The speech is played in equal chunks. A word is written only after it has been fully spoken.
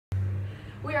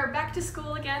We are back to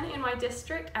school again in my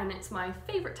district, and it's my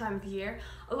favorite time of the year.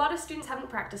 A lot of students haven't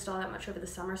practiced all that much over the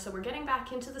summer, so we're getting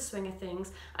back into the swing of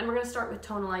things, and we're going to start with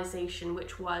tonalization,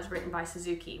 which was written by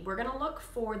Suzuki. We're going to look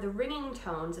for the ringing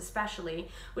tones especially,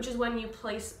 which is when you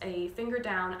place a finger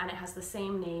down and it has the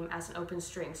same name as an open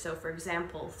string. So for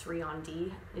example, 3 on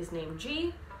D is named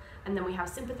G, and then we have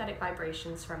sympathetic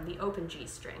vibrations from the open G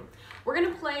string. We're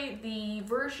going to play the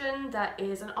version that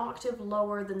is an octave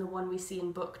lower than the one we see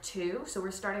in book 2. So we're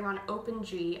starting on open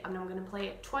G, and I'm going to play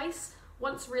it twice,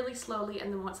 once really slowly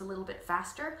and then once a little bit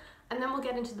faster, and then we'll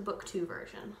get into the book 2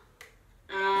 version.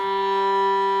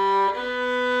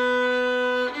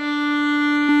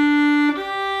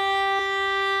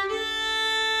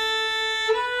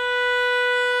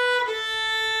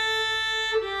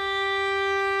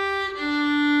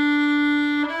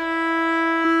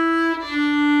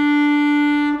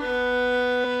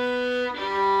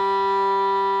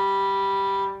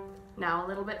 Now a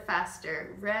little bit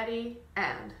faster. Ready,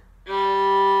 and.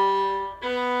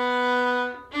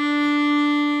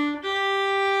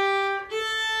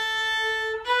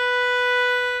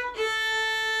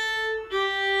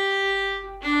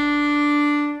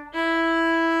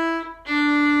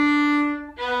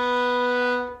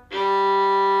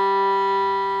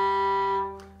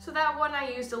 So that one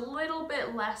I used a little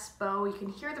bit less bow. You can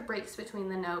hear the breaks between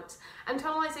the notes, and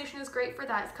tonalization is great for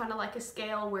that. It's kind of like a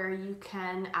scale where you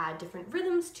can add different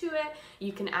rhythms to it,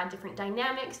 you can add different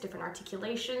dynamics, different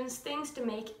articulations, things to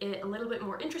make it a little bit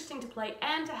more interesting to play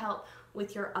and to help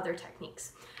with your other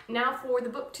techniques. Now for the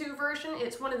book 2 version,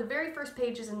 it's one of the very first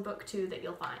pages in book 2 that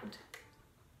you'll find.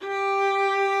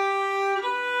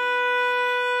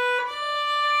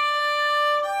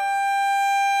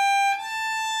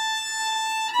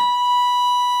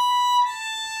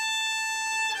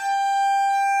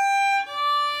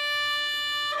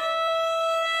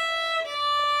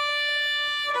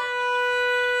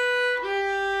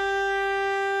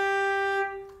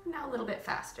 A little bit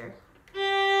faster.